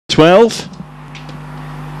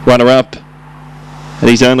R12. Runner-up at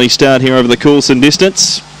his only start here over the course and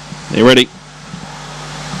distance. They're ready.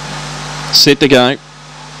 Set to go.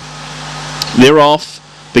 They're off.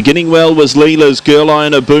 Beginning well was Leela's Girl.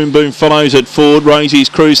 Iona Boom Boom follows at forward. Rosie's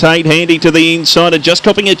Crusade handy to the inside and just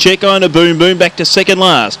copping a check. Iona Boom Boom back to second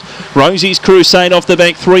last. Rosie's Crusade off the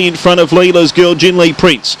back, 3 in front of Leela's Girl. Jinley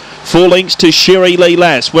Prince 4 lengths to Sherry Lee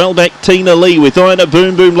Lass. Well back Tina Lee with Iona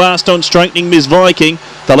Boom Boom last on straightening Miss Viking.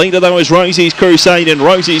 The leader though is Rosie's Crusade, and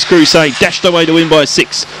Rosie's Crusade dashed away to win by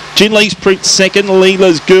 6. Jinley's Prince second.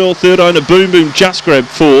 Leela's Girl third. Iona Boom Boom just grabbed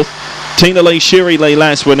fourth. Tina Lee, Sherry Lee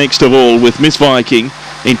Lass were next of all with Miss Viking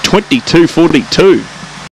in 22.42.